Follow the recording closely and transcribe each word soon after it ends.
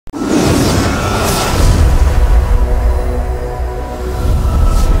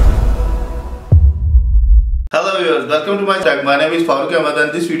welcome to my channel. My name is Farooq Ahmed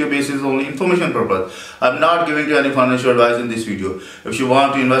and this video base is only information purpose. I'm not giving you any financial advice in this video. If you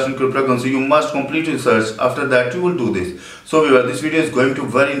want to invest in cryptocurrency, you must complete research. After that, you will do this. So viewer, this video is going to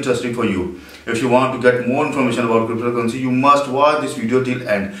be very interesting for you. If you want to get more information about cryptocurrency, you must watch this video till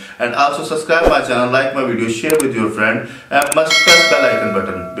end. And also subscribe my channel, like my video, share with your friend, and must press bell icon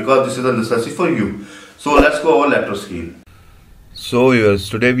button because this is a necessity for you. So let's go over laptop screen. So viewers,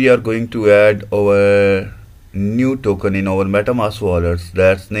 today we are going to add our new token in our MetaMask wallets.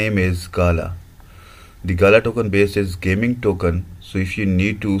 That's name is GALA. The GALA token base is gaming token. So if you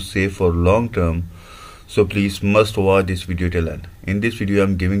need to save for long term, so please must watch this video till end. In this video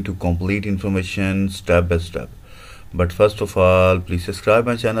I'm giving to complete information step by step. But first of all, please subscribe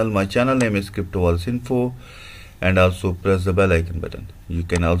my channel. My channel name is Crypto Wallets Info, and also press the bell icon button. You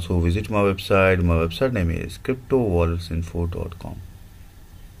can also visit my website. My website name is cryptowalletsinfo.com.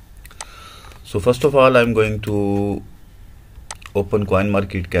 So first of all, I'm going to open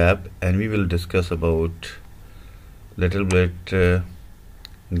CoinMarketCap and we will discuss about little bit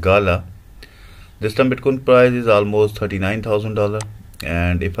GALA. This time Bitcoin price is almost $39,000,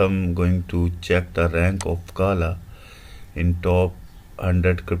 and if I'm going to check the rank of GALA in top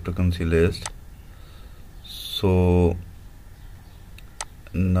 100 cryptocurrency list, so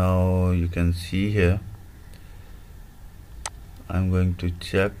now you can see here, I'm going to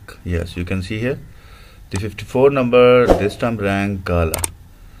check. Yes, you can see here the 54 number this time rank GALA.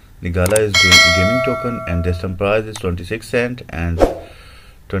 The GALA is gaming token and this time price is 26 cents, and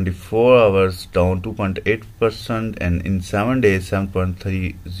 24 hours down 2.8%, and in 7 days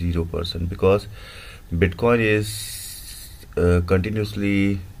 7.30%, because Bitcoin is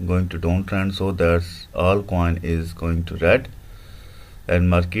continuously going to downtrend, so that's all coin is going to red, and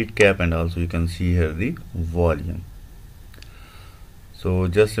market cap, and also you can see here the volume. So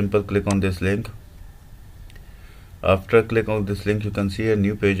just simple click on this link. After click on this link, you can see a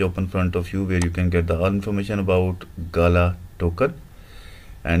new page open in front of you where you can get the all information about GALA token.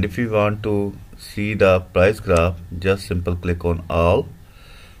 And if you want to see the price graph, just simple click on all.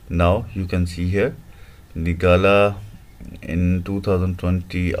 Now you can see here the GALA in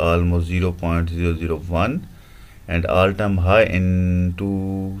 2020 almost 0.001, and all-time high in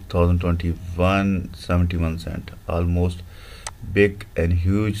 2021 71 cents. Almost big and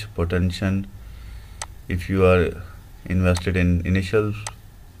huge potential if you are invested in initial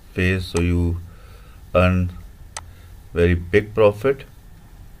phase, so you earn very big profit.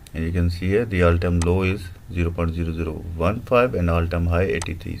 And you can see here the all-time low is 0.0015 and all-time high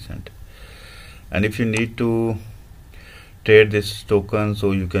 83 cents. And if you need to trade this token,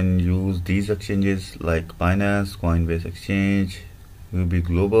 so you can use these exchanges like Binance, Coinbase Exchange, UB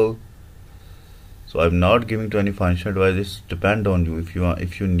Global. So I'm not giving to any financial advice. It depends on you if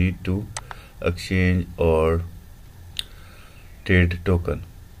you need to exchange or trade token.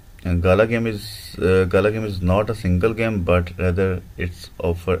 And GALA game is not a single game, but rather it's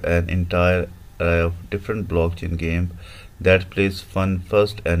offer an entire array of different blockchain game that plays fun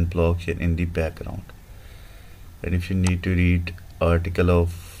first and blockchain in the background. And if you need to read article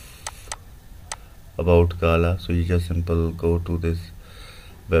about GALA, so you just simple go to this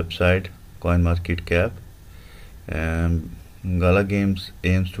website CoinMarketCap. And GALA Games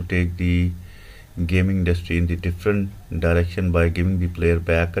aims to take the gaming industry in the different direction by giving the player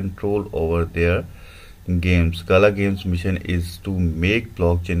back control over their games. GALA Games mission is to make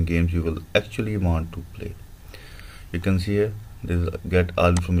blockchain games you will actually want to play. You can see here this get all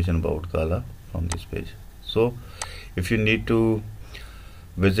information about GALA from this page. So if you need to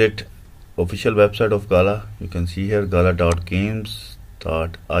visit official website of GALA, you can see here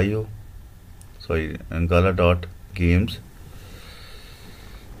gala.games.io, and gala.games.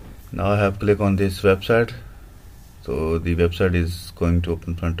 Now I have click on this website, so the website is going to open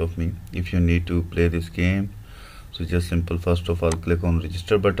in front of me. If you need to play this game, so just simple first of all click on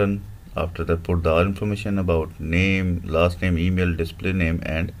register button. After that put the all information about name, last name, email, display name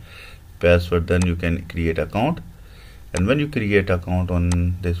and password. Then you can create account, and when you create account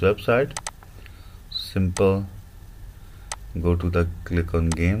on this website, simple go to the click on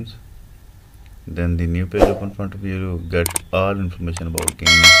games. Then the new page open in front of you. You get all information about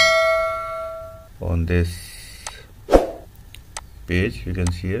games on this page. You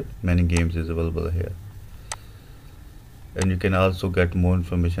can see here many games is available here, and you can also get more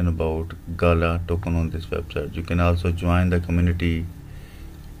information about GALA token on this website. You can also join the community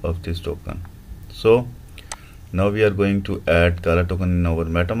of this token. So now we are going to add GALA token in our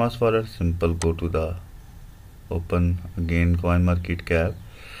MetaMask wallet. Simple go to the open again CoinMarketCap,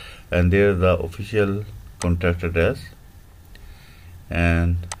 and there the official contract address,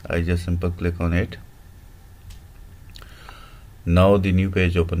 and I just simple click on it. Now the new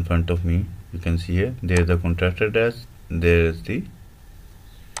page open in front of me. You can see here, there is the contract address, there is the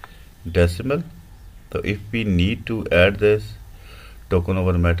decimal. So if we need to add this token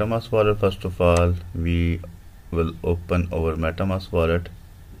over MetaMask wallet, first of all we will open our MetaMask wallet.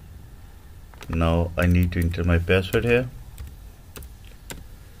 Now I need to enter my password here.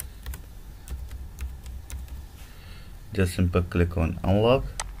 Just simply click on unlock.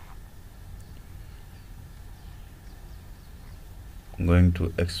 I'm going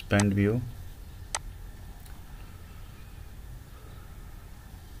to expand view.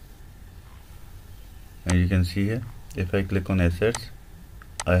 And you can see here, if I click on assets,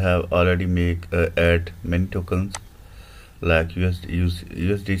 I have already add many tokens like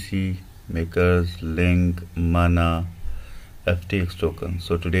USDC, makers, link, mana, FTX token.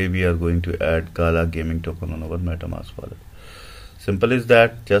 So today we are going to add GALA gaming token on our MetaMask wallet. Simple is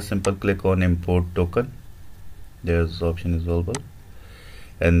that, just simple click on import token. There's option is available,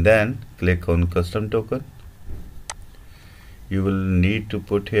 and then click on custom token. You will need to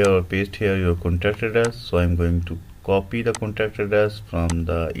put here or paste here your contract address. So I'm going to copy the contract address from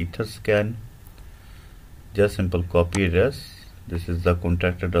the Etherscan. Just simple copy address. This is the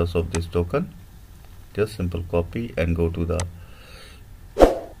contract address of this token. Just simple copy and go to the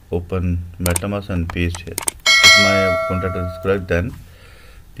open MetaMask and paste here. If my contract address is correct, then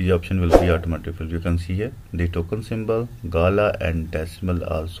the option will be automatically filled. You can see here the token symbol, GALA and decimal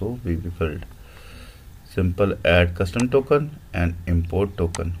also will be filled. Simple add custom token and import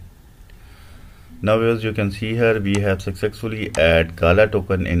token. Now as you can see here, we have successfully add GALA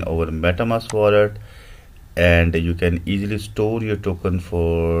token in our MetaMask wallet, and you can easily store your token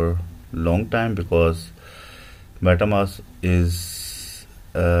for long time because MetaMask is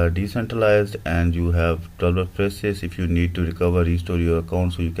decentralized and you have 12 phrases. If you need to recover, restore your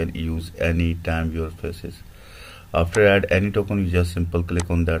account, so you can use any time your phrases. After add any token, you just simple click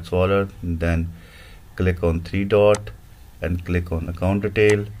on that wallet, then click on 3 dot and click on account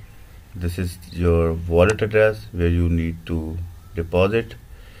detail. This is your wallet address where you need to deposit,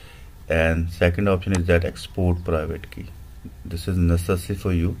 and second option is that export private key. This is necessary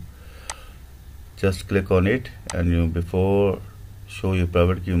for you. Just click on it, and before show your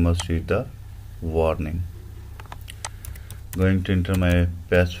private key you must read the warning. Going to enter my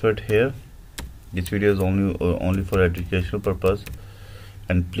password here. This video is only for educational purpose,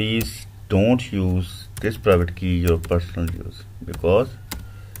 and please don't use this private key your personal use because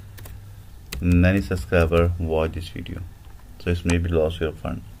many subscribers watch this video, so it may be lost your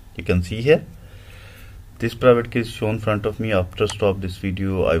fund. You can see here this private key is shown in front of me. After stop this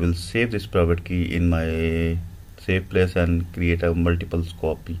video, I will save this private key in my safe place and create a multiple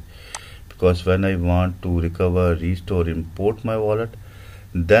copy, because when I want to recover, restore, import my wallet,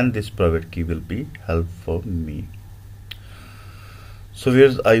 then this private key will be helpful for me. So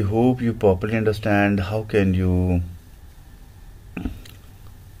viewers, I hope you properly understand how can you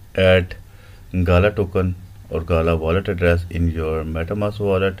add GALA token or GALA wallet address in your MetaMask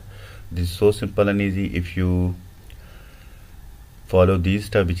wallet. This is so simple and easy. If you follow these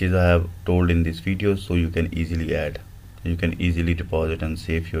steps which I have told in this video, so you can easily add, you can easily deposit and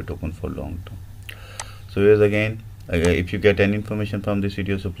save your token for long term. So here's again, if you get any information from this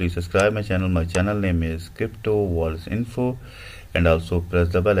video, so please subscribe my channel. My channel name is Crypto Wallets Info, and also press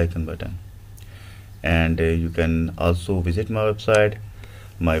the bell icon button. And you can also visit my website.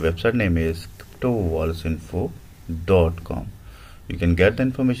 My website name is cryptowalletsinfo.com. You can get the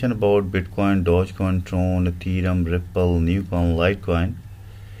information about Bitcoin, Dogecoin, Tron, Ethereum, Ripple, Newcoin, Litecoin.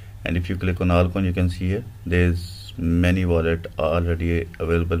 And if you click on altcoin, you can see here there's many wallets already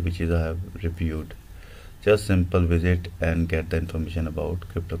available which I have reviewed. Just simple visit and get the information about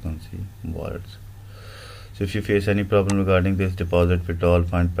cryptocurrency wallets. So if you face any problem regarding this deposit, withdrawal,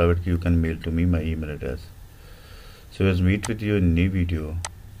 find private key, you can mail to me my email address. So let's meet with you in new video.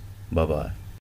 Bye bye.